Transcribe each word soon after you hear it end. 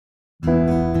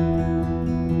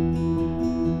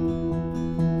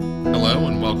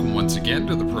welcome once again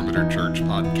to the Perimeter Church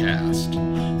Podcast.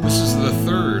 This is the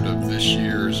third of this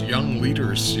year's Young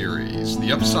Leaders series,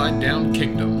 The Upside Down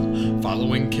Kingdom,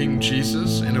 following King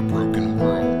Jesus in a Broken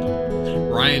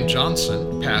World. Ryan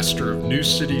Johnson, pastor of New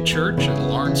City Church in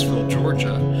Lawrenceville,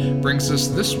 Georgia, brings us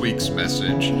this week's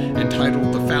message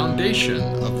entitled The Foundation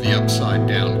of the Upside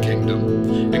Down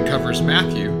Kingdom, and covers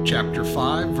Matthew chapter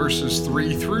 5 verses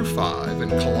 3 through 5 and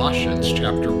Colossians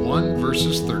chapter 1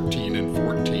 verses 13 and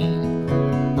 14.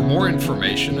 For more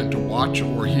information and to watch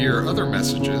or hear other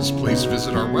messages, please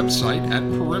visit our website at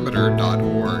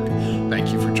perimeter.org.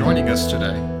 Thank you for joining us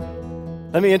today.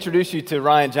 Let me introduce you to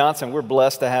Ryan Johnson. We're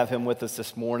blessed to have him with us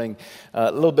this morning.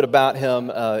 A little bit about him.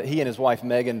 He and his wife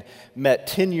Megan met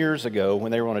 10 years ago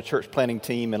when they were on a church planting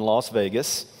team in Las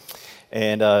Vegas.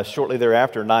 And shortly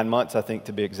thereafter, 9 months I think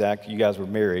to be exact, you guys were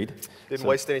married. Didn't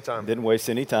waste any time. Didn't waste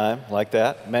any time, like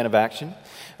that, man of action.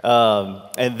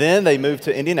 And then they moved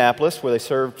to Indianapolis where they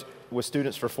served with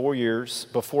students for 4 years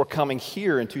before coming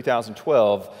here in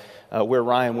 2012 where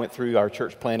Ryan went through our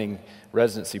church planting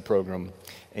residency program.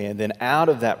 And then out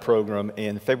of that program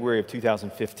in February of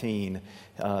 2015,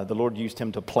 the Lord used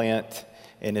him to plant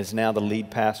and is now the lead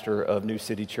pastor of New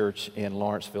City Church in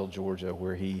Lawrenceville, Georgia,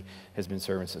 where he has been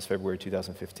serving since February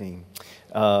 2015.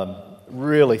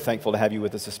 Really thankful to have you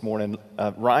with us this morning.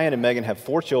 Ryan and Megan have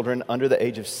 4 children under the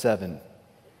age of 7.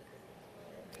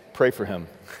 Pray for him.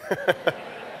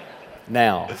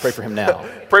 Now. Pray for him now.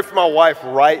 Pray for my wife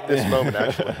right this moment,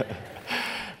 actually.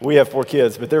 We have 4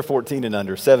 kids, but they're 14 and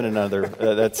under, 7 and under.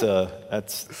 That's a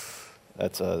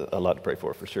lot to pray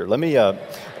for sure. Let me, I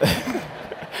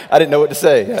didn't know what to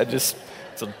say. It's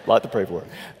a lot to pray for.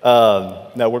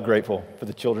 No, we're grateful for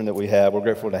the children that we have. We're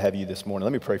grateful to have you this morning.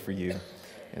 Let me pray for you,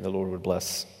 and the Lord would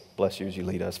bless you as you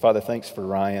lead us. Father, thanks for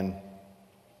Ryan.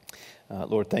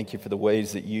 Lord, thank you for the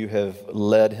ways that you have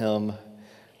led him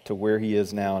to where he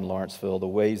is now in Lawrenceville, the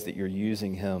ways that you're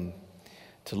using him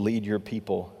to lead your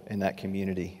people in that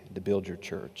community, to build your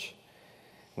church.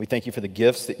 We thank you for the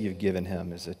gifts that you've given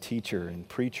him as a teacher and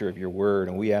preacher of your word,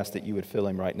 and we ask that you would fill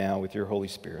him right now with your Holy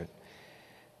Spirit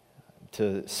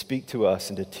to speak to us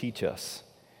and to teach us,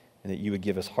 and that you would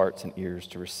give us hearts and ears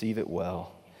to receive it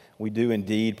well. We do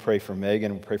indeed pray for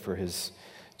Megan, we pray for his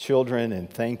children, and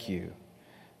thank you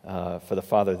for the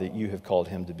father that you have called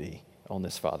him to be on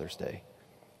this Father's Day.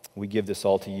 We give this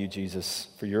all to you, Jesus,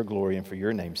 for your glory and for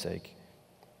your name's sake.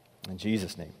 In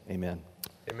Jesus' name, amen.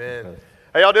 Amen.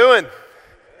 How y'all doing?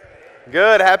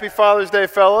 Good. Happy Father's Day,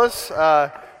 fellas.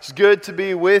 It's good to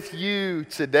be with you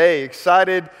today.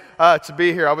 Excited to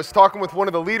be here. I was talking with one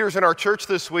of the leaders in our church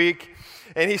this week,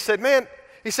 and he said,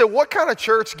 what kind of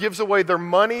church gives away their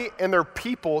money and their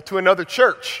people to another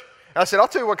church? And I said, I'll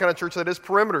tell you what kind of church that is,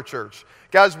 Perimeter Church.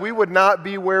 Guys, we would not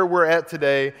be where we're at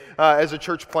today as a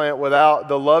church plant without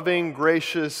the loving,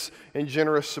 gracious, and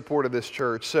generous support of this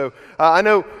church. So I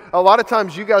know a lot of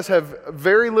times you guys have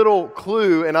very little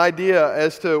clue and idea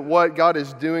as to what God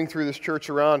is doing through this church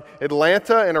around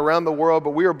Atlanta and around the world, but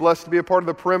we are blessed to be a part of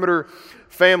the Perimeter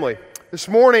family. This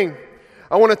morning,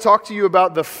 I want to talk to you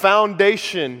about the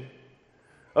foundation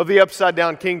of the Upside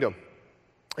Down Kingdom.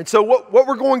 And so what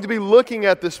we're going to be looking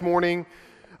at this morning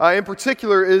in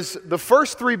particular is the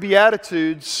first 3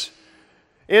 Beatitudes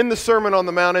in the Sermon on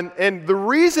the Mount. And the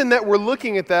reason that we're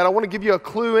looking at that, I want to give you a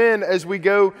clue in as we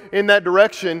go in that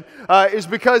direction, is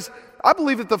because I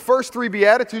believe that the first 3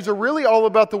 Beatitudes are really all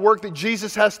about the work that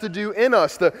Jesus has to do in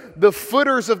us, the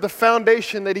footers of the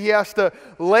foundation that he has to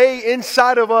lay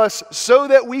inside of us so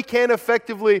that we can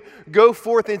effectively go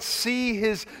forth and see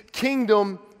his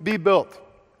kingdom be built.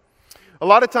 A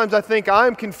lot of times I think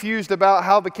I'm confused about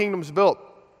how the kingdom's built.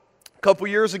 A couple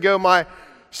years ago, my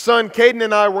son Caden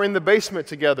and I were in the basement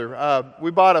together. We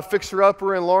bought a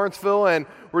fixer-upper in Lawrenceville, and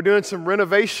we're doing some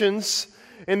renovations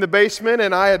in the basement,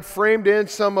 and I had framed in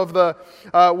some of the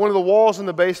one of the walls in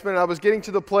the basement, and I was getting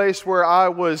to the place where I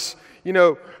was,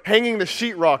 hanging the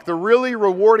sheetrock, the really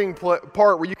rewarding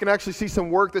part where you can actually see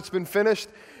some work that's been finished.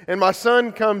 And my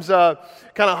son comes kind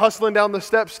of hustling down the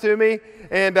steps to me,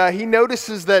 and he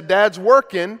notices that Dad's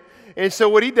working. And so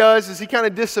what he does is he kind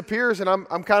of disappears, and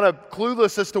I'm kind of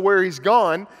clueless as to where he's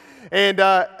gone. And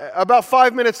about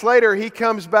 5 minutes later, he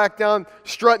comes back down,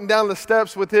 strutting down the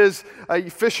steps with his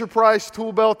Fisher-Price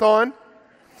tool belt on,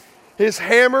 his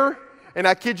hammer, and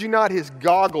I kid you not, his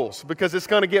goggles, because it's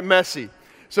going to get messy.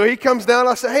 So he comes down,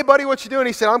 I said, "Hey, buddy, what you doing?"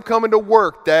 He said, "I'm coming to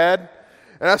work, Dad."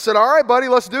 And I said, "All right, buddy,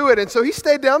 let's do it." And so he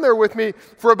stayed down there with me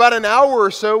for about an hour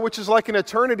or so, which is like an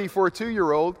eternity for a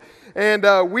 2-year-old. And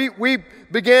we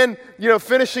began,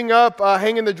 finishing up,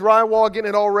 hanging the drywall, getting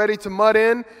it all ready to mud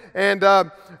in. And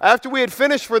after we had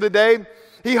finished for the day,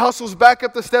 he hustles back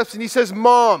up the steps and he says,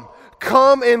 "Mom,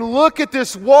 come and look at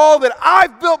this wall that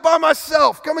I've built by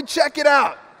myself. Come and check it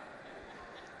out.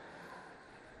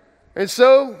 And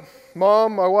so,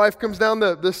 Mom, my wife, comes down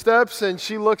the steps and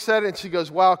she looks at it and she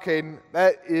goes, wow, Caden,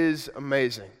 that is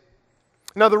amazing.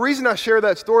 Now, the reason I share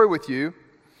that story with you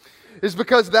is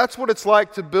because that's what it's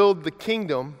like to build the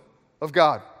kingdom of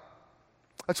God.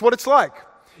 That's what it's like.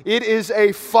 It is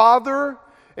a father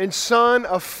and son,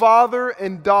 a father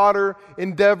and daughter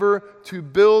endeavor to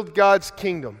build God's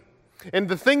kingdom. And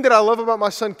the thing that I love about my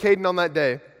son Caden on that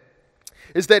day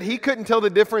is that he couldn't tell the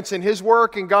difference in his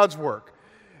work and God's work.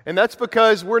 And that's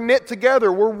because we're knit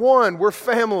together, we're one, we're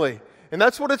family. And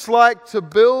that's what it's like to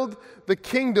build the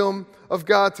kingdom of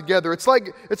God together. It's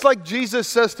like Jesus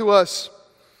says to us,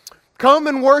 come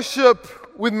and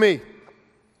worship with me.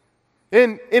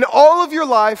 In all of your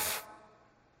life,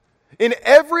 in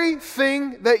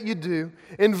everything that you do,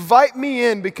 invite me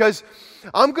in because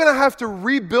I'm going to have to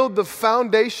rebuild the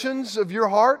foundations of your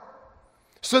heart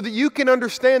so that you can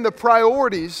understand the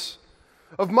priorities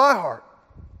of my heart.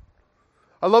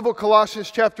 I love what Colossians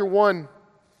chapter 1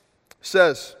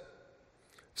 says.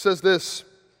 It says this,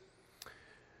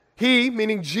 He,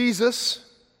 meaning Jesus,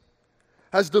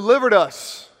 has delivered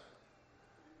us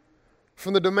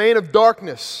from the domain of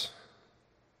darkness,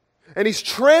 and He's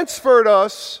transferred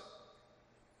us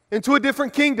into a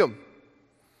different kingdom,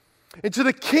 into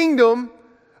the kingdom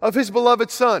of His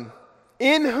beloved Son,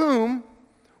 in whom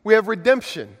we have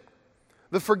redemption,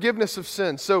 the forgiveness of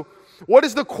sins. So, what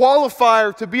is the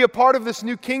qualifier to be a part of this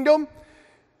new kingdom?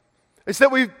 It's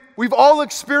that we've all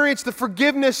experienced the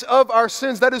forgiveness of our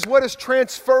sins. That is what has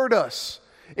transferred us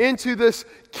into this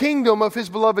kingdom of His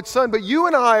beloved Son. But you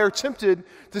and I are tempted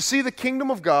to see the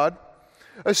kingdom of God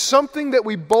as something that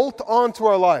we bolt onto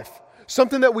our life,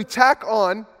 something that we tack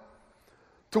on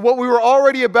to what we were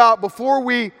already about before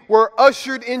we were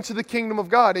ushered into the kingdom of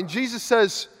God. And Jesus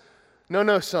says,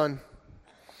 no, son.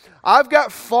 I've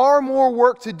got far more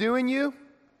work to do in you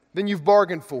than you've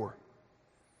bargained for.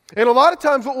 And a lot of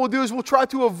times what we'll do is we'll try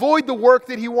to avoid the work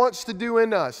that He wants to do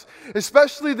in us,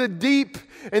 especially the deep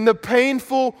and the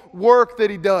painful work that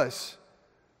He does.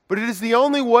 But it is the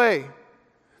only way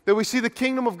that we see the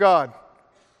kingdom of God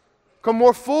come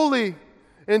more fully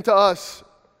into us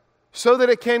so that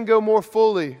it can go more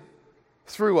fully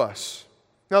through us.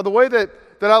 Now, the way that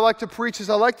I like to preach is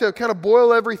I like to kind of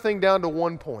boil everything down to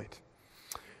one point.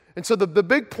 And so the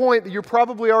big point that you're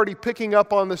probably already picking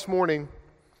up on this morning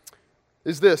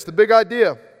is this, the big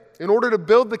idea. In order to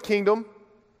build the kingdom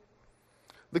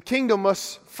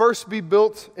must first be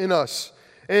built in us.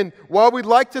 And while we'd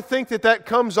like to think that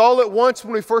comes all at once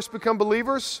when we first become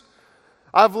believers,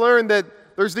 I've learned that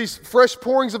there's these fresh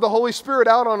pourings of the Holy Spirit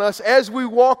out on us as we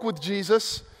walk with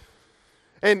Jesus.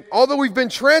 And although we've been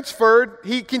transferred,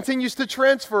 He continues to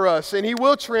transfer us, and He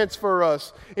will transfer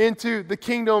us into the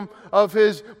kingdom of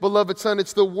His beloved Son.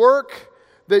 It's the work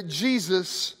that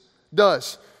Jesus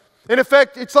does. In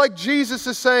effect, it's like Jesus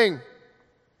is saying,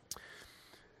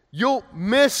 you'll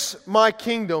miss my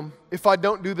kingdom if I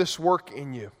don't do this work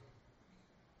in you.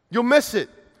 You'll miss it.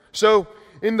 So,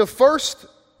 in the first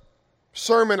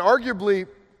sermon, arguably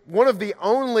one of the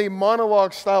only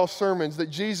monologue-style sermons that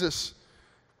Jesus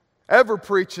ever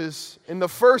preaches, in the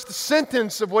first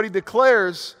sentence of what He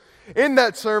declares in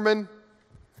that sermon,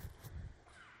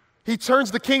 He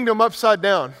turns the kingdom upside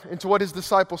down into what His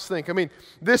disciples think. I mean,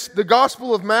 the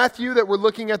Gospel of Matthew that we're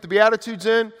looking at the Beatitudes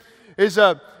in is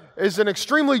an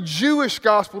extremely Jewish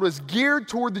gospel that's geared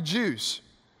toward the Jews.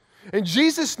 And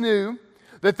Jesus knew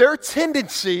that their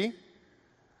tendency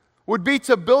would be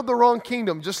to build the wrong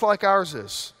kingdom, just like ours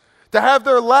is. To have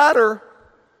their ladder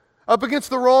up against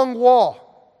the wrong wall.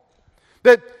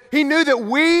 That He knew that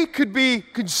we could be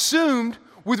consumed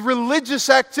with religious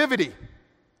activity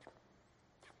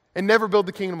and never build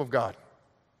the kingdom of God.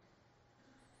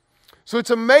 So it's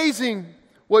amazing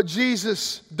what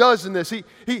Jesus does in this.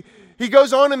 He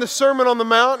goes on in the Sermon on the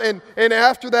Mount, and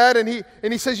after that, and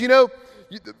he says, you'll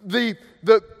be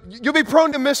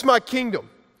prone to miss my kingdom.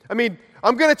 I mean,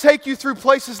 I'm going to take you through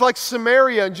places like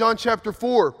Samaria in John chapter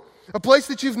 4, a place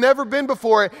that you've never been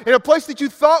before, and a place that you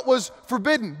thought was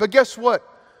forbidden. But guess what?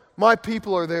 My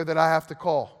people are there that I have to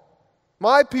call.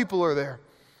 My people are there.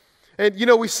 And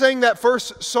we sang that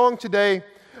first song today,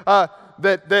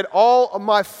 that all of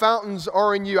my fountains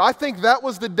are in you. I think that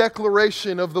was the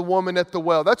declaration of the woman at the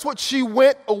well. That's what she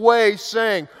went away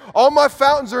saying. All my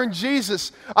fountains are in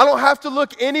Jesus. I don't have to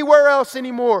look anywhere else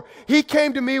anymore. He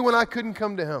came to me when I couldn't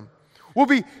come to Him. We'll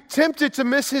be tempted to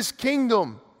miss His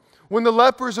kingdom when the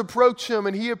lepers approach Him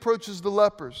and He approaches the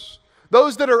lepers.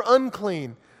 Those that are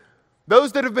unclean,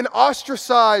 those that have been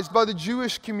ostracized by the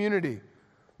Jewish community,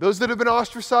 those that have been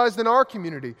ostracized in our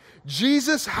community.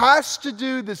 Jesus has to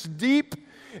do this deep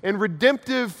and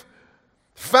redemptive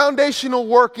foundational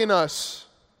work in us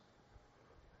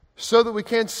so that we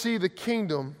can see the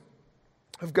kingdom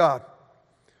of God.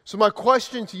 So my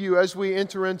question to you as we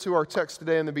enter into our text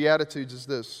today in the Beatitudes is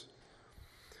this.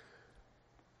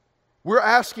 We're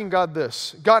asking God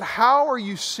this. God, how are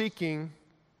you seeking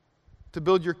to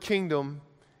build your kingdom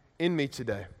in me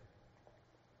today?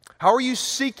 How are you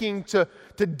seeking to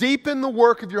deepen the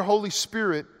work of your Holy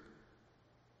Spirit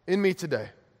in me today?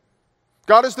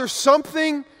 God, is there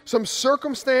something, some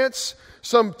circumstance,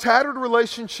 some tattered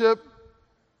relationship,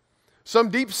 some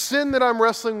deep sin that I'm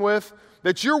wrestling with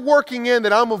that you're working in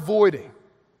that I'm avoiding?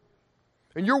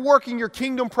 And you're working your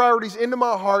kingdom priorities into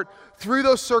my heart through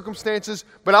those circumstances,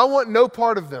 but I want no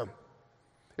part of them.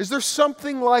 Is there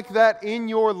something like that in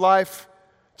your life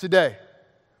today?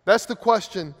 That's the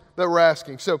question that we're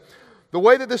asking. So the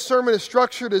way that this sermon is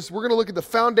structured is we're going to look at the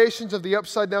foundations of the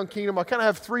upside-down kingdom. I kind of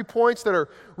have 3 points that are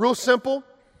real simple.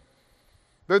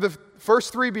 They're the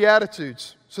first 3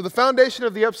 Beatitudes. So the foundation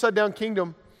of the upside-down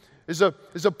kingdom is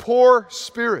a poor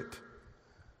spirit.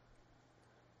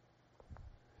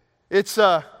 It's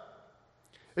a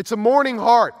mourning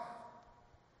heart.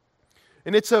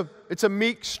 And it's a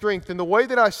meek strength. And the way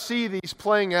that I see these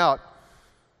playing out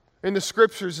in the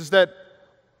Scriptures is that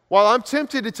while I'm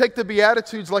tempted to take the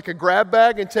Beatitudes like a grab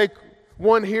bag and take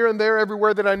one here and there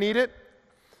everywhere that I need it,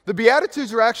 the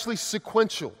Beatitudes are actually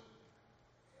sequential.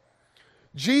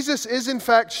 Jesus is in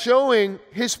fact showing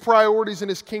His priorities in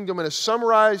His kingdom in a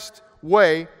summarized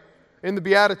way in the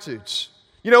Beatitudes.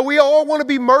 You know, we all want to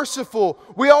be merciful.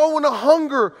 We all want to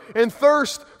hunger and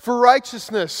thirst for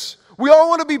righteousness. We all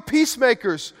want to be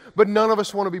peacemakers, but none of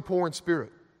us want to be poor in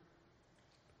spirit.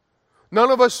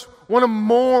 None of us want to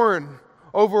mourn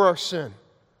over our sin.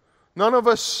 None of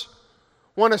us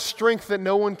want a strength that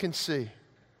no one can see.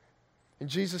 And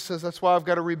Jesus says, that's why I've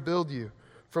got to rebuild you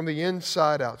from the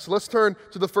inside out. So let's turn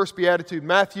to the first Beatitude.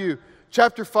 Matthew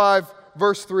chapter 5,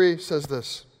 verse 3 says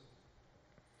this.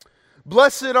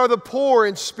 Blessed are the poor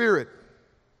in spirit,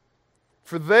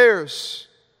 for theirs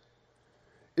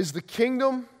is the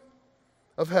kingdom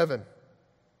of heaven.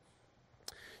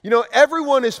 You know,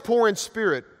 everyone is poor in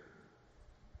spirit.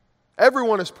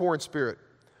 Everyone is poor in spirit,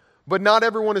 but not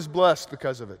everyone is blessed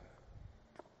because of it.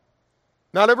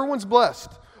 Not everyone's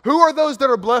blessed. Who are those that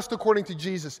are blessed according to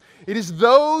Jesus? It is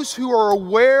those who are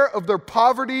aware of their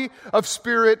poverty of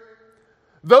spirit,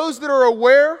 those that are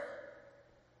aware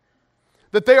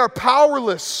that they are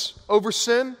powerless over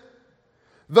sin,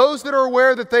 those that are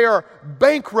aware that they are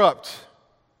bankrupt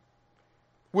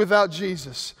without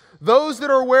Jesus, those that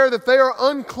are aware that they are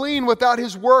unclean without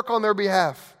His work on their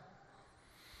behalf,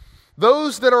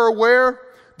 those that are aware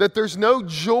that there's no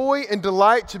joy and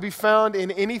delight to be found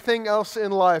in anything else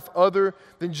in life other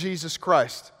than Jesus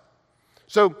Christ.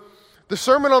 So the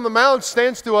Sermon on the Mount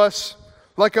stands to us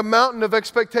like a mountain of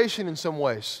expectation in some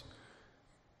ways.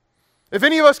 If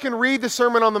any of us can read the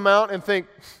Sermon on the Mount and think,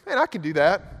 man, I can do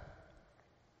that,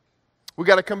 we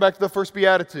got to come back to the first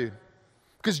Beatitude.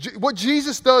 Because what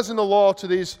Jesus does in the law to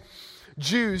these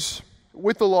Jews,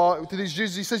 with the law, to these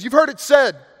Jews, He says, you've heard it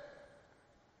said,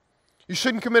 you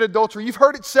shouldn't commit adultery. You've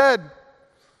heard it said,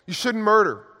 you shouldn't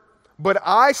murder. But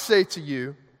I say to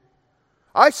you,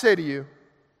 if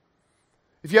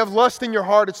you have lust in your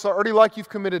heart, it's already like you've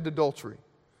committed adultery.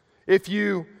 If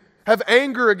you have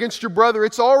anger against your brother,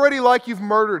 it's already like you've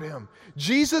murdered him.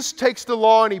 Jesus takes the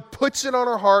law and He puts it on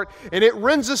our heart, and it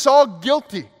rends us all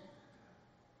guilty.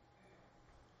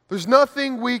 There's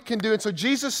nothing we can do. And so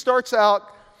Jesus starts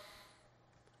out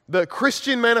the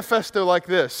Christian manifesto like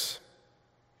this.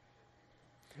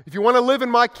 If you want to live in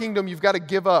my kingdom, you've got to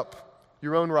give up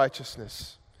your own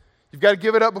righteousness. You've got to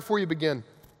give it up before you begin.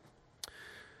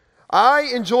 I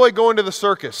enjoy going to the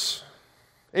circus.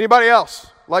 Anybody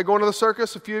else like going to the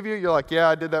circus? A few of you, you're like, yeah,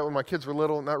 I did that when my kids were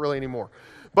little. Not really anymore.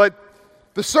 But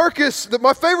the circus,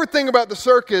 my favorite thing about the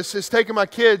circus is taking my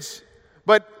kids.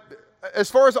 But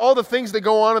as far as all the things that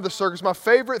go on in the circus, my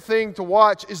favorite thing to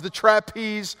watch is the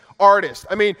trapeze artist.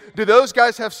 I mean, do those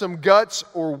guys have some guts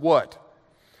or what?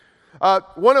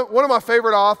 One of my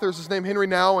favorite authors is named Henry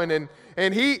Nouwen,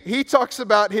 and he talks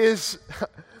about his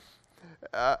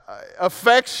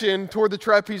affection toward the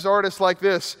trapeze artist like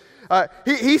this.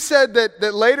 He said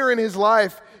that later in his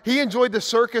life, he enjoyed the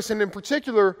circus, and in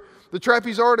particular, the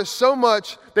trapeze artist so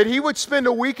much that he would spend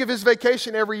a week of his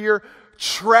vacation every year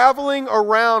traveling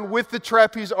around with the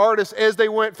trapeze artist as they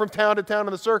went from town to town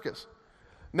in the circus.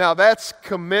 Now, that's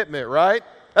commitment, right?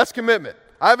 That's commitment.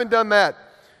 I haven't done that.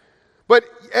 But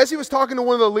as he was talking to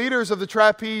one of the leaders of the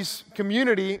trapeze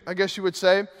community, I guess you would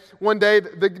say, one day,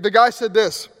 the guy said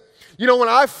this, you know, when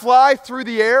I fly through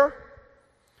the air,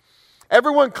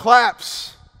 everyone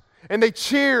claps and they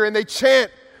cheer and they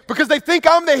chant because they think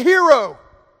I'm the hero.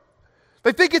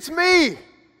 They think it's me.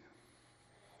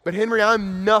 But Henry,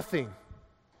 I'm nothing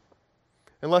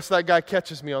unless that guy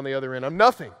catches me on the other end. I'm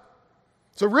nothing.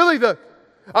 So really,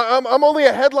 I'm only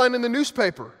a headline in the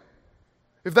newspaper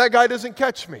if that guy doesn't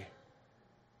catch me.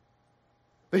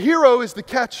 The hero is the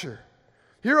catcher.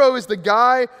 Hero is the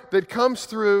guy that comes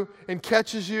through and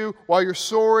catches you while you're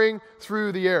soaring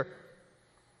through the air.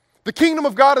 The kingdom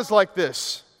of God is like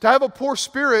this. To have a poor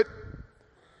spirit,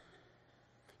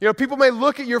 you know, people may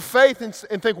look at your faith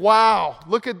and think, wow,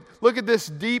 look at this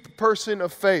deep person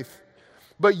of faith.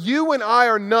 But you and I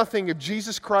are nothing if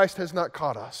Jesus Christ has not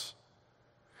caught us.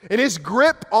 And His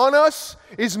grip on us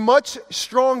is much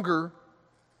stronger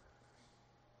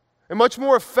and much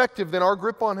more effective than our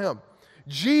grip on Him.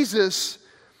 Jesus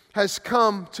has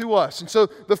come to us. And so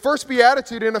the first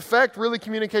beatitude, in effect, really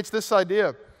communicates this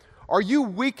idea. Are you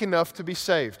weak enough to be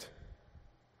saved?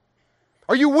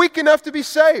 Are you weak enough to be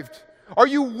saved? Are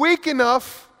you weak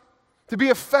enough to be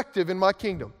effective in my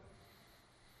kingdom?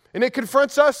 And it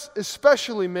confronts us,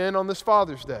 especially men, on this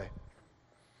Father's Day.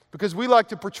 Because we like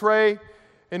to portray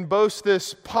and boast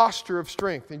this posture of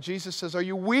strength. And Jesus says, are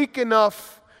you weak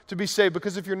enough to be saved?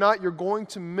 Because if you're not, you're going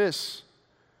to miss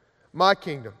my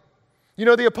kingdom. You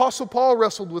know, the Apostle Paul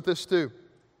wrestled with this too.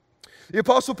 The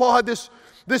Apostle Paul had this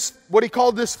what he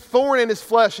called this thorn in his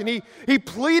flesh. And he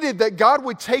pleaded that God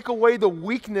would take away the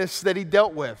weakness that he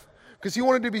dealt with. Because he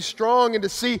wanted to be strong and to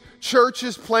see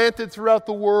churches planted throughout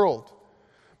the world.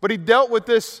 But he dealt with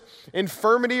this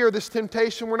infirmity or this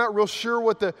temptation. We're not real sure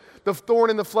what the thorn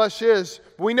in the flesh is.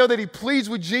 But we know that he pleads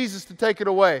with Jesus to take it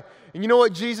away. And you know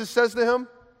what Jesus says to him?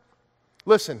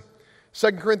 Listen,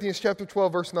 2 Corinthians chapter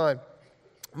 12, verse 9.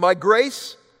 My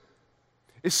grace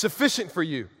is sufficient for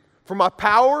you, for my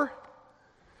power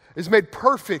is made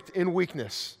perfect in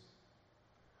weakness.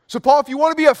 So Paul, if you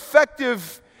want to be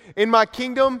effective in my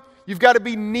kingdom, you've got to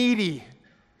be needy.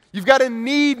 You've got to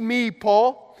need me,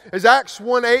 Paul. As Acts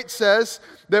 1:8 says,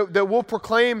 that we'll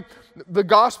proclaim the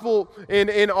gospel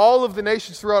in all of the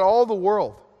nations throughout all the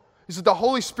world. He said the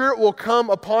Holy Spirit will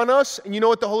come upon us, and you know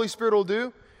what the Holy Spirit will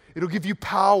do? It'll give you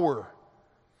power.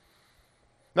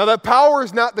 Now that power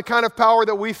is not the kind of power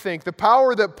that we think. The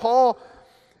power that Paul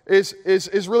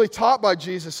is really taught by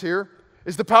Jesus here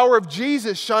is the power of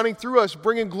Jesus shining through us,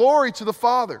 bringing glory to the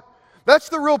Father. That's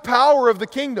the real power of the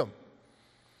kingdom.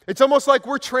 It's almost like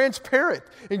we're transparent,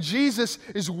 and Jesus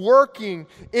is working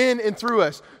in and through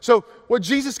us. So what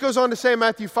Jesus goes on to say in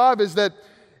Matthew 5 is that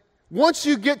once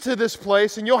you get to this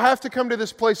place, and you'll have to come to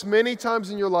this place many times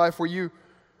in your life where you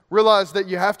realize that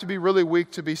you have to be really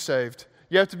weak to be saved.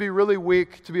 You have to be really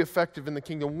weak to be effective in the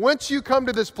kingdom. Once you come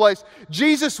to this place,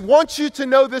 Jesus wants you to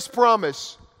know this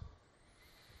promise.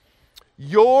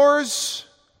 Yours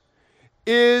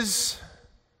is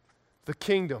the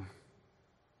kingdom.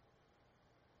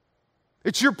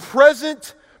 It's your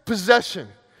present possession.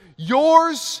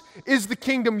 Yours is the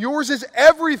kingdom. Yours is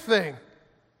everything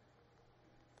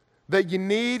that you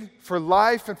need for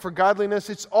life and for godliness.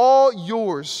 It's all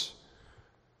yours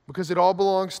because it all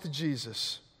belongs to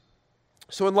Jesus.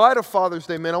 So in light of Father's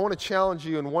Day, man, I want to challenge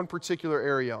you in one particular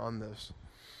area on this.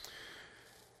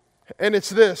 And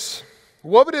it's this.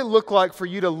 What would it look like for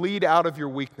you to lead out of your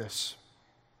weakness?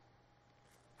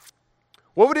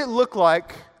 What would it look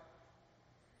like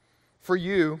for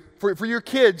you, for your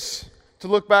kids to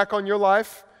look back on your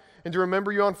life and to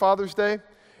remember you on Father's Day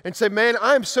and say, man,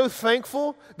 I am so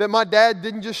thankful that my dad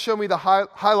didn't just show me the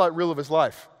highlight reel of his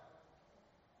life.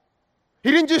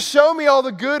 He didn't just show me all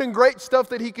the good and great stuff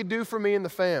that he could do for me and the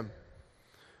fam.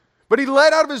 But he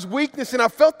led out of his weakness, and I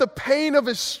felt the pain of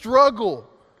his struggle.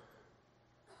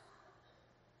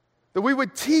 That we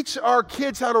would teach our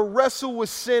kids how to wrestle with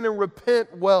sin and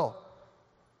repent well.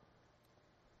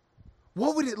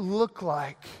 What would it look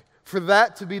like for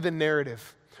that to be the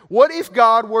narrative? What if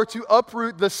God were to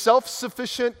uproot the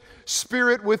self-sufficient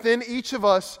spirit within each of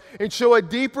us and show a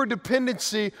deeper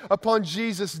dependency upon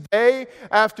Jesus day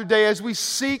after day as we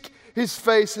seek His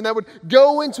face, and that would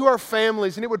go into our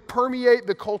families and it would permeate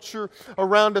the culture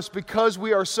around us because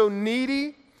we are so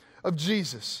needy of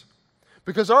Jesus.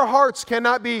 Because our hearts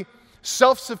cannot be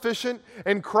self-sufficient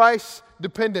and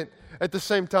Christ-dependent at the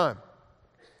same time.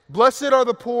 Blessed are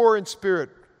the poor in spirit,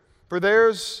 for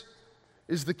theirs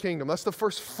is the kingdom. That's the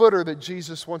first footer that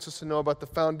Jesus wants us to know about the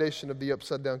foundation of the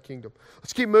upside-down kingdom.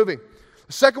 Let's keep moving.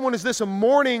 The second one is this, a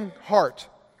mourning heart.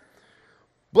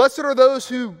 Blessed are those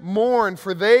who mourn,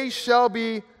 for they shall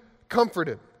be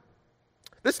comforted.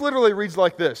 This literally reads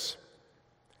like this: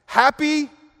 happy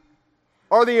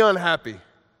are the unhappy.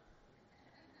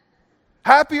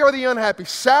 Happy are the unhappy.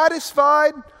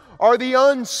 Satisfied are the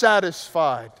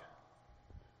unsatisfied.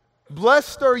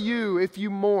 Blessed are you if you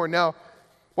mourn. Now,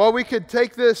 while we could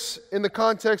take this in the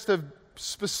context of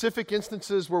specific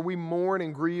instances where we mourn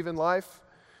and grieve in life,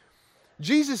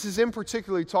 Jesus is in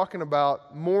particularly talking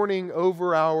about mourning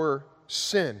over our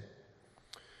sin.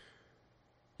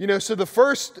 So the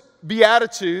first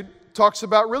beatitude talks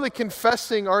about really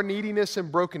confessing our neediness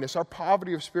and brokenness, our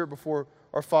poverty of spirit before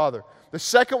our Father. The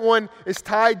second one is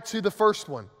tied to the first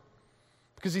one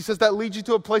because he says that leads you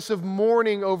to a place of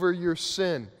mourning over your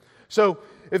sin. So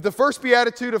if the first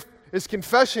beatitude is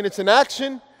confession, it's an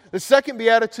action. The second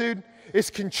beatitude is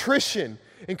contrition.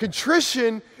 And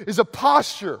contrition is a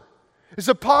posture. It's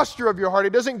a posture of your heart.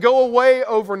 It doesn't go away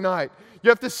overnight. You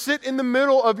have to sit in the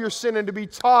middle of your sin and to be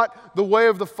taught the way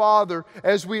of the Father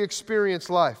as we experience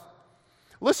life.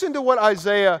 Listen to what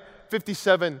Isaiah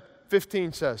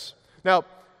 57:15 says. Now,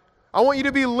 I want you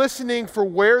to be listening for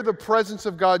where the presence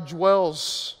of God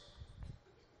dwells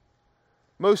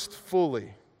most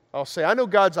fully. I'll say, I know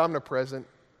God's omnipresent.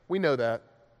 We know that.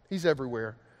 He's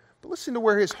everywhere. But listen to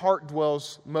where His heart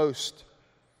dwells most.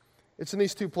 It's in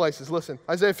these two places. Listen,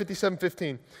 Isaiah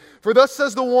 57:15. For thus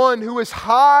says the one who is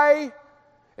high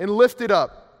and lifted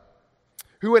up,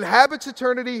 who inhabits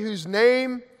eternity, whose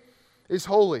name is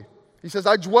holy. He says,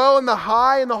 I dwell in the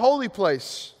high and the holy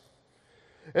place,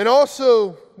 and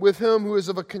also with him who is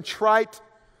of a contrite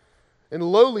and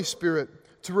lowly spirit,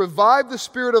 to revive the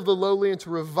spirit of the lowly and to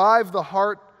revive the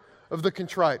heart of the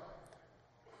contrite.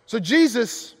 So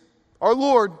Jesus, our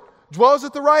Lord, dwells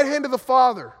at the right hand of the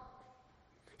Father.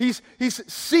 He's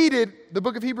seated, the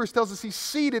book of Hebrews tells us he's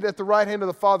seated at the right hand of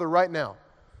the Father right now.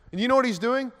 And you know what he's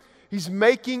doing? He's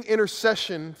making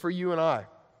intercession for you and I.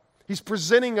 He's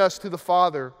presenting us to the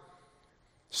Father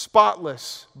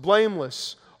spotless,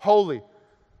 blameless, holy.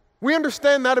 We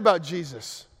understand that about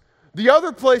Jesus. The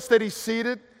other place that he's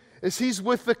seated is he's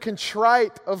with the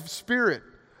contrite of spirit,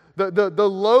 the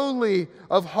lowly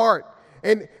of heart.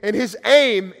 And his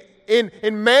aim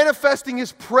in manifesting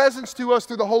his presence to us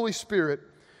through the Holy Spirit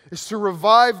is to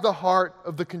revive the heart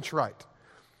of the contrite.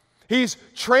 He's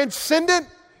transcendent,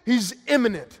 he's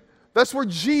immanent. That's where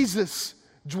Jesus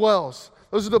dwells.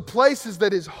 Those are the places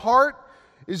that his heart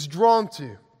is drawn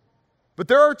to. But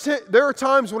there are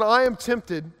times when I am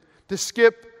tempted to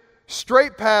skip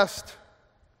straight past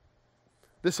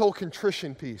this whole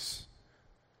contrition piece,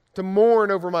 to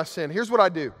mourn over my sin. Here's what I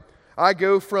do. I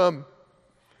go from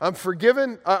I'm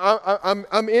forgiven,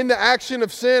 I'm in the action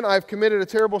of sin, I've committed a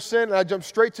terrible sin, and I jump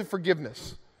straight to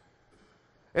forgiveness.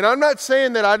 And I'm not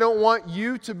saying that I don't want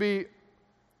you to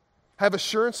have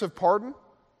assurance of pardon.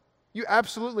 You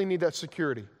absolutely need that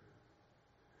security.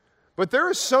 But there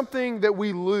is something that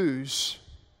we lose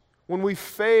when we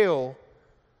fail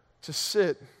to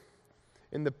sit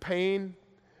in the pain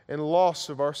and loss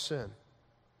of our sin.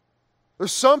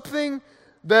 There's something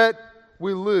that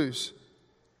we lose.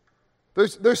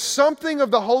 There's something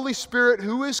of the Holy Spirit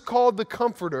who is called the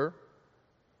Comforter.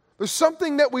 There's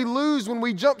something that we lose when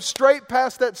we jump straight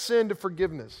past that sin to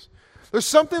forgiveness. There's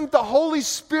something that the Holy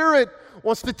Spirit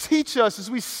wants to teach us as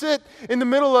we sit in the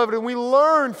middle of it and we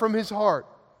learn from His heart.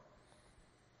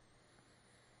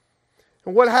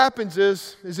 And what happens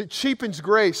is it cheapens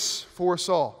grace for us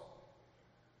all.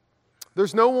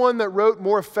 There's no one that wrote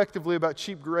more effectively about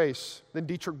cheap grace than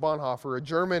Dietrich Bonhoeffer, a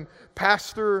German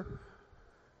pastor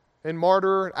and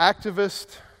martyr,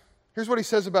 activist. Here's what he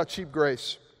says about cheap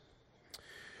grace.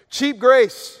 Cheap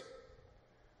grace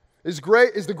is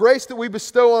the grace that we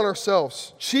bestow on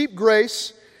ourselves. Cheap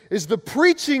grace is the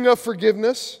preaching of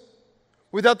forgiveness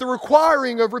without the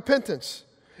requiring of repentance.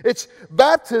 It's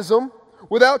baptism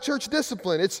without church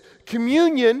discipline. It's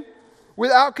communion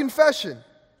without confession.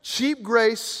 Cheap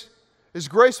grace is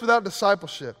grace without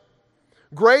discipleship.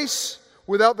 Grace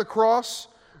without the cross.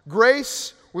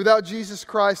 Grace without Jesus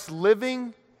Christ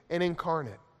living and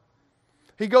incarnate.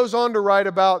 He goes on to write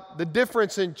about the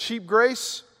difference in cheap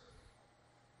grace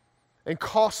and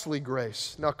costly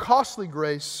grace. Now, costly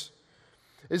grace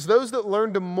is those that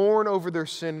learn to mourn over their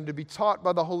sin and to be taught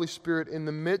by the Holy Spirit in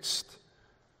the midst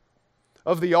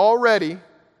of the already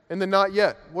and the not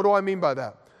yet. What do I mean by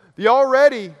that? The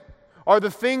already are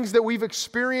the things that we've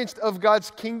experienced of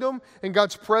God's kingdom and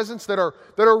God's presence that are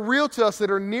real to us, that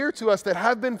are near to us, that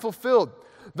have been fulfilled.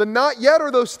 The not yet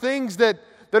are those things that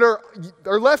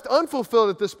are left unfulfilled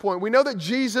at this point. We know that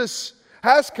Jesus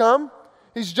has come.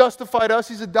 He's justified us.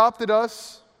 He's adopted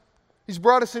us. He's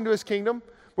brought us into His kingdom.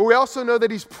 But we also know that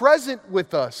He's present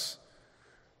with us.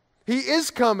 He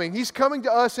is coming. He's coming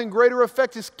to us in greater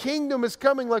effect. His kingdom is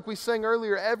coming, like we sang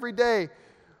earlier, every day,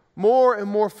 more and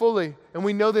more fully. And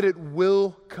we know that it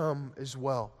will come as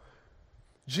well.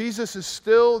 Jesus is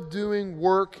still doing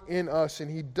work in us, and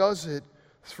He does it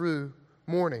through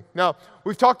mourning. Now,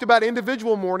 we've talked about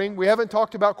individual mourning. We haven't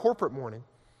talked about corporate mourning.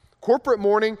 Corporate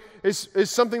mourning is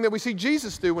something that we see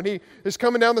Jesus do when He is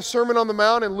coming down the Sermon on the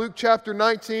Mount in Luke chapter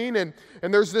 19, and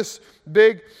there's this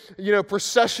big,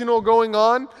 processional going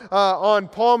on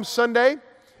Palm Sunday.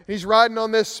 He's riding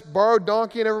on this borrowed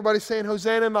donkey, and everybody's saying,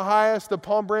 Hosanna in the highest. The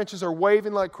palm branches are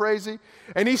waving like crazy.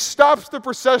 And He stops the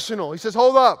processional. He says,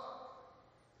 hold up.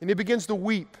 And He begins to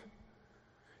weep.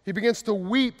 He begins to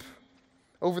weep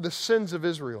over the sins of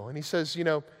Israel. And He says,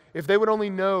 if they would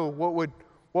only know what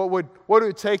would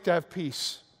it take to have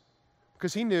peace?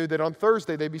 Because He knew that on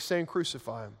Thursday they'd be saying,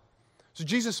 crucify Him. So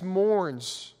Jesus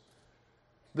mourns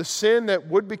the sin that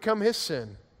would become His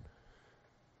sin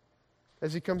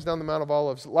as He comes down the Mount of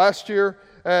Olives. Last year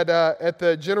at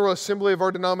the General Assembly of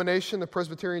our denomination, the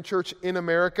Presbyterian Church in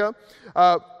America,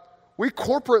 we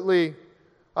corporately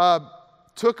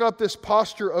took up this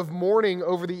posture of mourning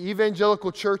over the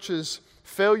evangelical church's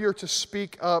failure to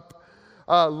speak up,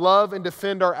 love and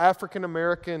defend our African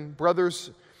American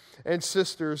brothers and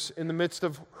sisters in the midst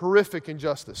of horrific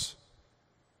injustice.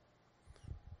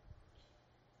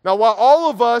 Now, while all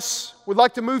of us would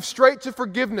like to move straight to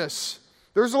forgiveness,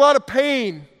 there's a lot of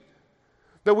pain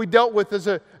that we dealt with as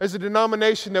a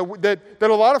denomination that a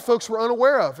lot of folks were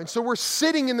unaware of. And so we're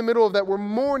sitting in the middle of that. We're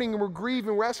mourning and we're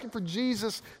grieving. We're asking for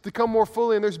Jesus to come more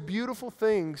fully. And there's beautiful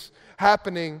things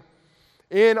happening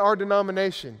in our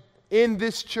denomination, in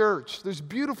this church. There's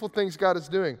beautiful things God is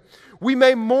doing. We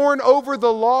may mourn over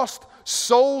the lost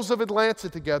souls of Atlanta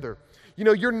together.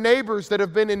 Your neighbors that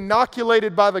have been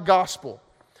inoculated by the gospel.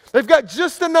 They've got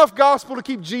just enough gospel to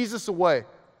keep Jesus away.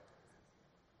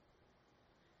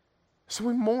 So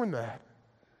we mourn that.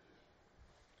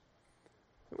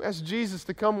 We ask Jesus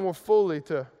to come more fully,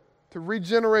 to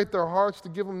regenerate their hearts, to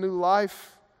give them new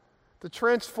life, to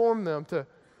transform them,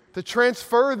 to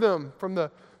transfer them from the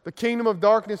kingdom of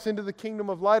darkness into the kingdom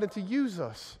of light, and to use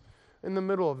us in the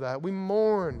middle of that. We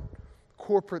mourn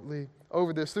corporately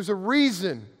over this. There's a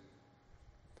reason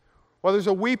why there's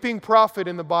a weeping prophet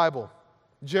in the Bible,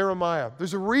 Jeremiah.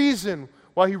 There's a reason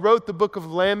why he wrote the book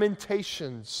of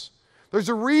Lamentations. There's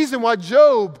a reason why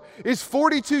Job is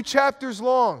 42 chapters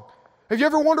long. Have you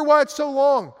ever wondered why it's so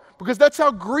long? Because that's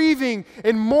how grieving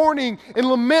and mourning and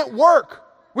lament work.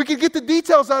 We could get the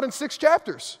details out in 6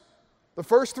 chapters. The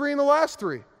first 3 and the last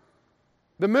 3.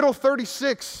 The middle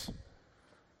 36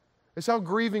 is how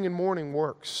grieving and mourning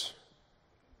works.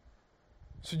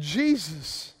 So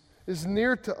Jesus is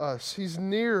near to us. He's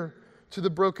near to the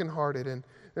brokenhearted.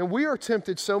 And we are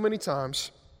tempted so many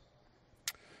times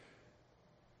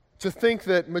to think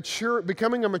that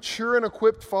becoming a mature and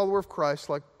equipped follower of Christ,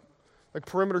 like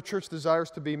Perimeter Church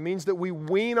desires to be, means that we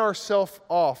wean ourselves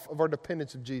off of our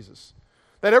dependence of Jesus.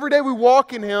 That every day we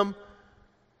walk in Him,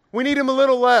 we need Him a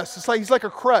little less. It's like He's like a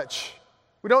crutch.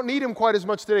 We don't need Him quite as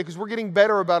much today because we're getting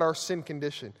better about our sin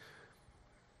condition.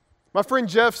 My friend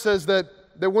Jeff says that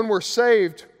when we're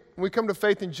saved, when we come to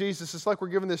faith in Jesus, it's like we're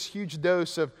given this huge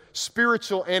dose of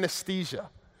spiritual anesthesia.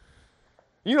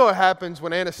 You know what happens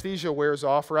when anesthesia wears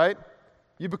off, right?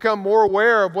 You become more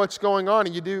aware of what's going on,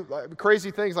 and you do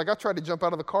crazy things. Like I tried to jump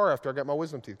out of the car after I got my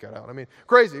wisdom teeth cut out. I mean,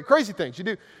 crazy things you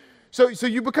do. So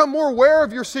you become more aware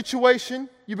of your situation.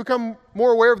 You become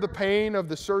more aware of the pain of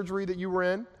the surgery that you were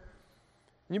in.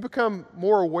 And you become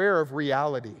more aware of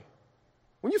reality.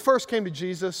 When you first came to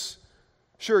Jesus,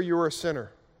 sure, you were a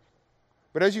sinner.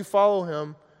 But as you follow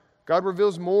Him, God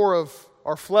reveals more of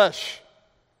our flesh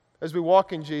as we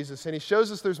walk in Jesus. And He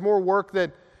shows us there's more work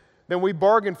than we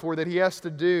bargained for that He has to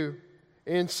do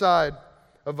inside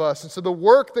of us. And so the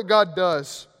work that God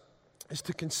does is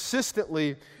to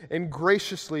consistently and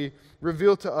graciously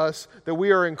reveal to us that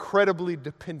we are incredibly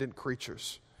dependent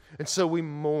creatures. And so we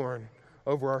mourn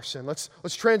over our sin. Let's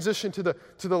transition to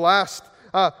the last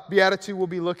beatitude we'll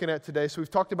be looking at today. So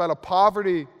we've talked about a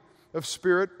poverty of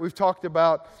spirit. We've talked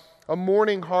about a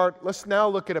mourning heart. Let's now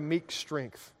look at a meek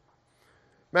strength.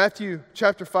 Matthew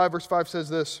chapter 5, verse 5 says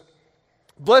this,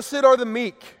 "Blessed are the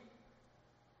meek,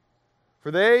 for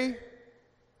they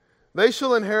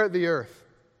shall inherit the earth."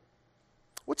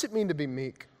 What's it mean to be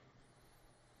meek?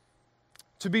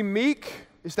 To be meek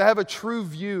is to have a true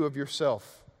view of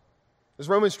yourself. As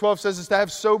Romans 12 says, it's to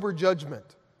have sober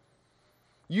judgment.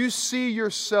 You see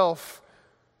yourself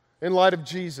in light of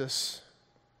Jesus.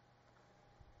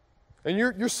 And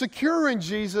you're secure in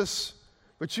Jesus,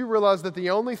 but you realize that the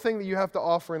only thing that you have to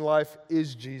offer in life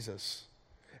is Jesus.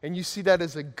 And you see that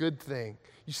as a good thing.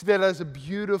 You see that as a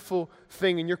beautiful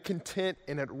thing, and you're content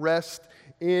and at rest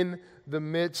in the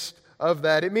midst of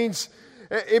that. It means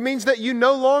that you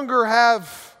no longer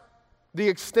have the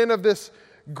extent of this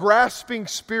grasping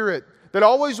spirit that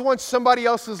always wants somebody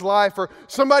else's life or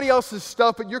somebody else's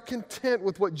stuff, but you're content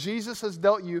with what Jesus has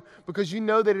dealt you because you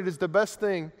know that it is the best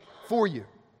thing for you.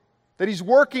 That He's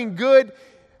working good,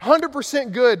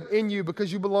 100% good in you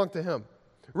because you belong to Him,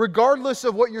 regardless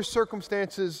of what your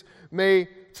circumstances may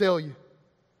tell you.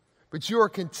 But you are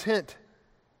content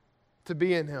to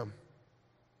be in Him.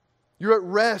 You're at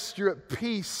rest, you're at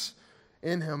peace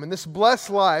in Him. And this blessed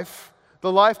life,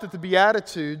 the life that the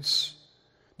Beatitudes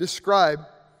describe,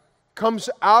 comes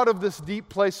out of this deep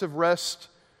place of rest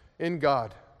in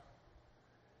God.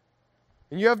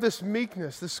 And you have this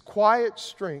meekness, this quiet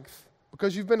strength,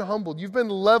 because you've been humbled. You've been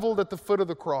leveled at the foot of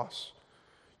the cross.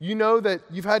 You know that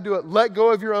you've had to let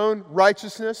go of your own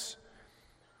righteousness.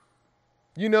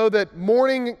 You know that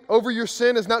mourning over your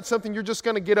sin is not something you're just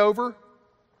going to get over.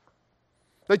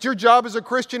 That your job as a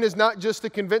Christian is not just to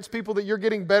convince people that you're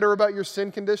getting better about your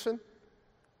sin condition,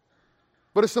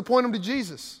 but it's to point them to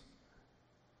Jesus.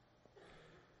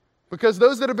 Because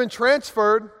those that have been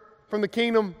transferred from the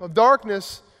kingdom of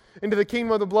darkness into the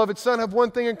kingdom of the beloved Son have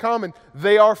one thing in common.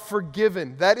 They are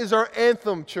forgiven. That is our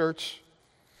anthem, church.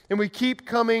 And we keep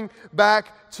coming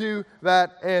back to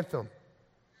that anthem.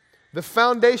 The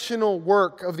foundational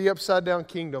work of the upside-down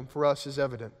kingdom for us is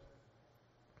evident.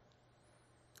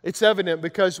 It's evident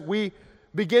because we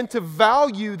begin to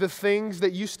value the things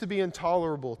that used to be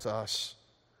intolerable to us.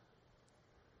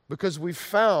 Because we've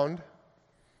found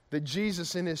that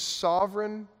Jesus, in His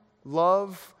sovereign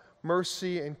love,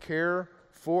 mercy, and care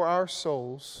for our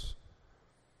souls,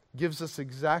 gives us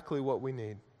exactly what we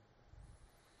need.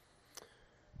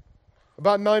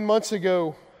 About 9 months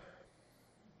ago,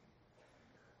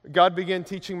 God began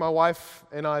teaching my wife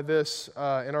and I this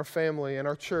in our family, in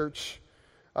our church,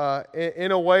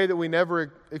 in a way that we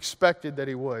never expected that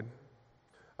He would.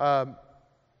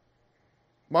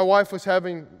 My wife was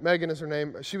having, Megan is her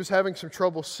name, she was having some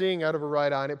trouble seeing out of her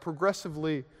right eye, and it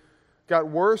progressively got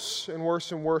worse and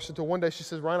worse and worse until one day she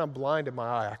says, "Ryan, I'm blind in my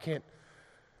eye. I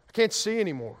can't see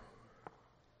anymore.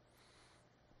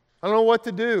 I don't know what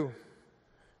to do."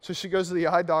 So she goes to the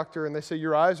eye doctor, and they say,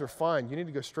 "Your eyes are fine. You need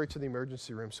to go straight to the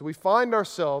emergency room." So we find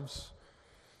ourselves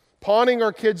pawning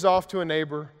our kids off to a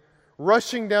neighbor,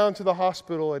 rushing down to the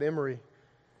hospital at Emory,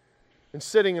 and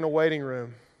sitting in a waiting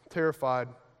room, terrified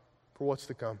for what's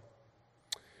to come.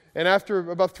 And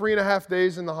after about 3.5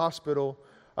 days in the hospital,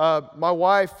 my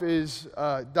wife is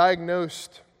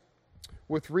diagnosed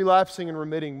with relapsing and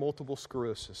remitting multiple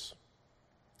sclerosis.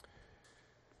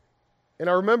 And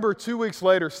I remember 2 weeks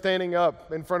later standing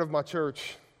up in front of my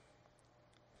church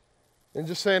and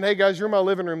just saying, "Hey guys, you're in my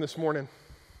living room this morning.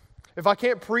 If I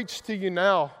can't preach to you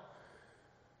now,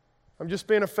 I'm just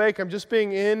being a fake. I'm just being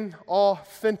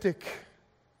inauthentic."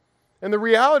 And the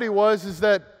reality is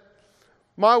that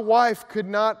my wife could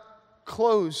not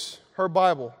close her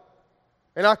Bible,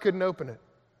 and I couldn't open it.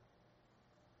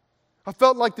 I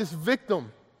felt like this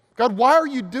victim. God, why are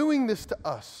you doing this to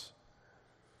us?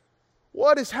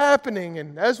 What is happening?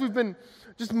 And as we've been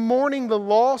just mourning the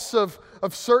loss of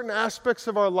certain aspects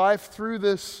of our life through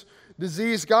this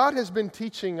disease, God has been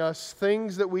teaching us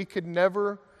things that we could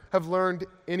never have learned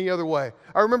any other way.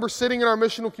 I remember sitting in our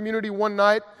missional community one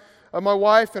night, my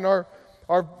wife and our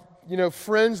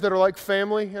friends that are like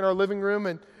family in our living room,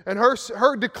 and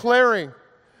her declaring,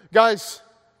 "Guys,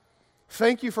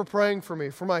 thank you for praying for me,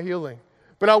 for my healing.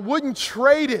 But I wouldn't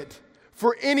trade it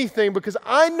for anything because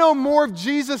I know more of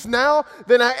Jesus now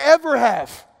than I ever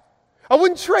have. I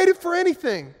wouldn't trade it for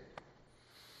anything."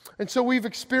 And so we've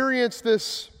experienced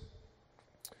this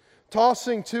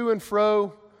tossing to and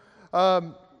fro,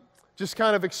 just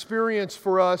kind of experience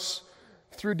for us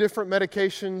through different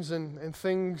medications and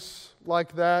things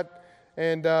like that.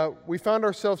 And we found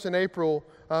ourselves in April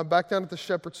back down at the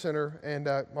Shepherd Center, and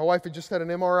my wife had just had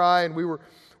an MRI, and we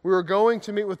were going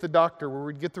to meet with the doctor where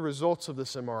we'd get the results of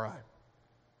this MRI,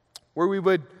 where we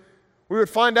would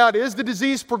find out, is the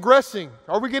disease progressing?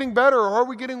 Are we getting better or are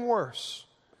we getting worse?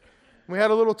 We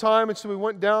had a little time, and so we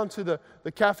went down to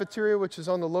the cafeteria, which is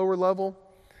on the lower level.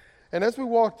 And as we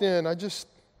walked in,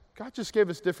 God just gave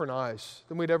us different eyes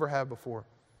than we'd ever had before.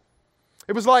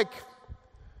 It was like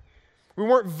we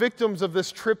weren't victims of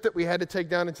this trip that we had to take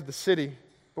down into the city,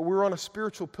 but we were on a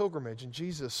spiritual pilgrimage, and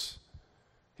Jesus,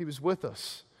 He was with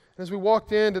us. And as we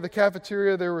walked into the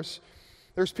cafeteria, there's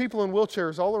people in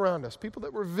wheelchairs all around us, people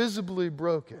that were visibly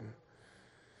broken.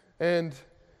 And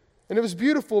it was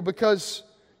beautiful because,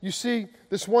 you see,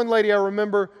 this one lady I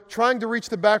remember trying to reach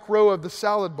the back row of the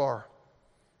salad bar.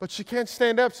 but she can't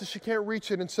stand up, so she can't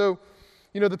reach it. And so,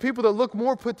 the people that look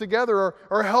more put together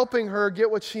are helping her get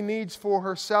what she needs for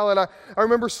her salad. I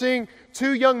remember seeing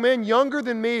two young men, younger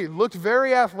than me, looked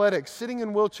very athletic, sitting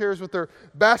in wheelchairs with their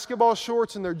basketball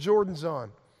shorts and their Jordans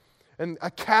on, and a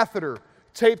catheter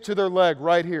taped to their leg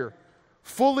right here,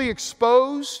 fully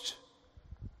exposed,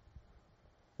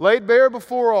 laid bare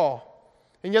before all.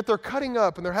 And yet they're cutting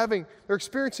up and they're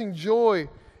experiencing joy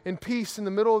and peace in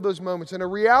the middle of those moments. And a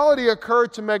reality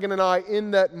occurred to Megan and I in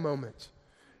that moment.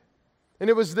 And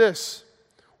it was this: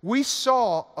 we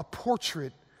saw a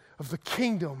portrait of the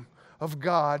kingdom of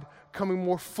God coming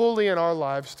more fully in our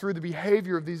lives through the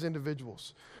behavior of these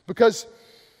individuals. Because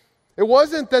it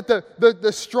wasn't that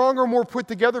the stronger, more put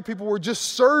together people were just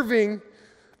serving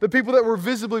the people that were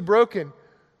visibly broken.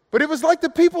 But it was like the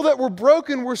people that were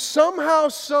broken were somehow,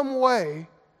 some way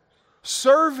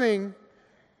serving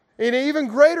in an even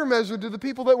greater measure to the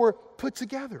people that were put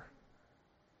together.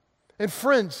 And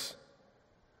friends,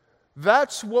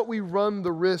 that's what we run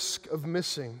the risk of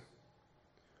missing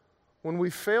when we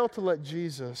fail to let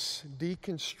Jesus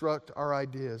deconstruct our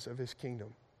ideas of His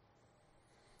kingdom.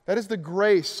 That is the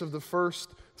grace of the first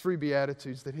three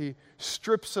Beatitudes, that He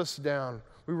strips us down.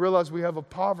 We realize we have a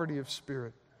poverty of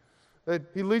spirit, that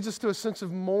He leads us to a sense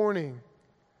of mourning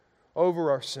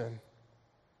over our sin.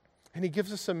 And He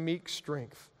gives us a meek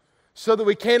strength so that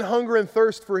we can hunger and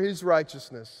thirst for His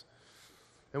righteousness.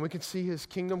 And we can see His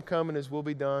kingdom come and His will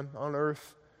be done on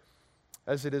earth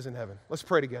as it is in heaven. Let's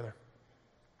pray together.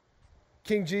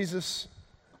 King Jesus,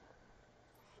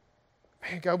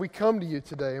 man, God, we come to You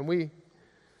today and we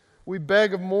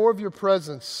beg of more of Your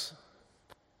presence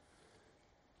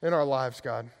in our lives,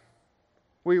 God.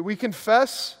 We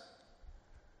confess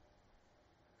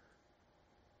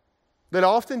that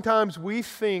oftentimes we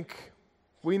think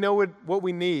we know what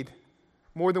we need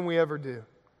more than we ever do.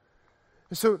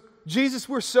 And so, Jesus,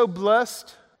 we're so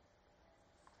blessed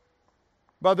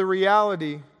by the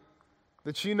reality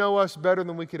that You know us better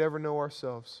than we could ever know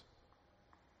ourselves.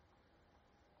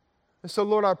 And so,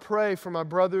 Lord, I pray for my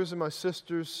brothers and my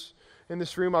sisters in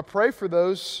this room. I pray for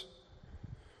those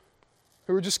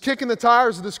who are just kicking the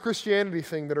tires of this Christianity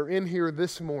thing that are in here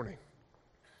this morning.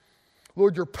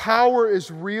 Lord, Your power is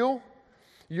real,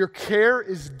 Your care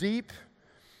is deep,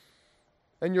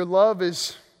 and Your love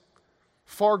is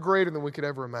far greater than we could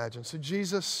ever imagine. So,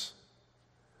 Jesus,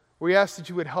 we ask that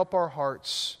You would help our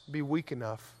hearts be weak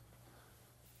enough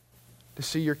to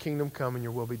see Your kingdom come and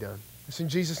Your will be done. It's in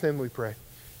Jesus' name we pray.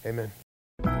 Amen.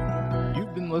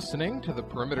 You've been listening to the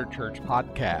Perimeter Church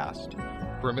podcast.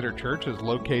 Perimeter Church is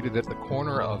located at the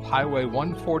corner of Highway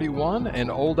 141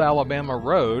 and Old Alabama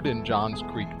Road in Johns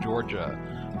Creek, Georgia.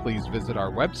 Please visit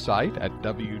our website at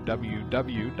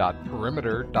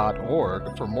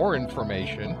www.perimeter.org for more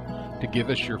information, to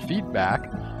give us your feedback,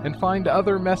 and find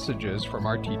other messages from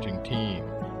our teaching team.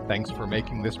 Thanks for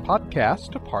making this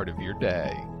podcast a part of your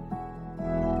day.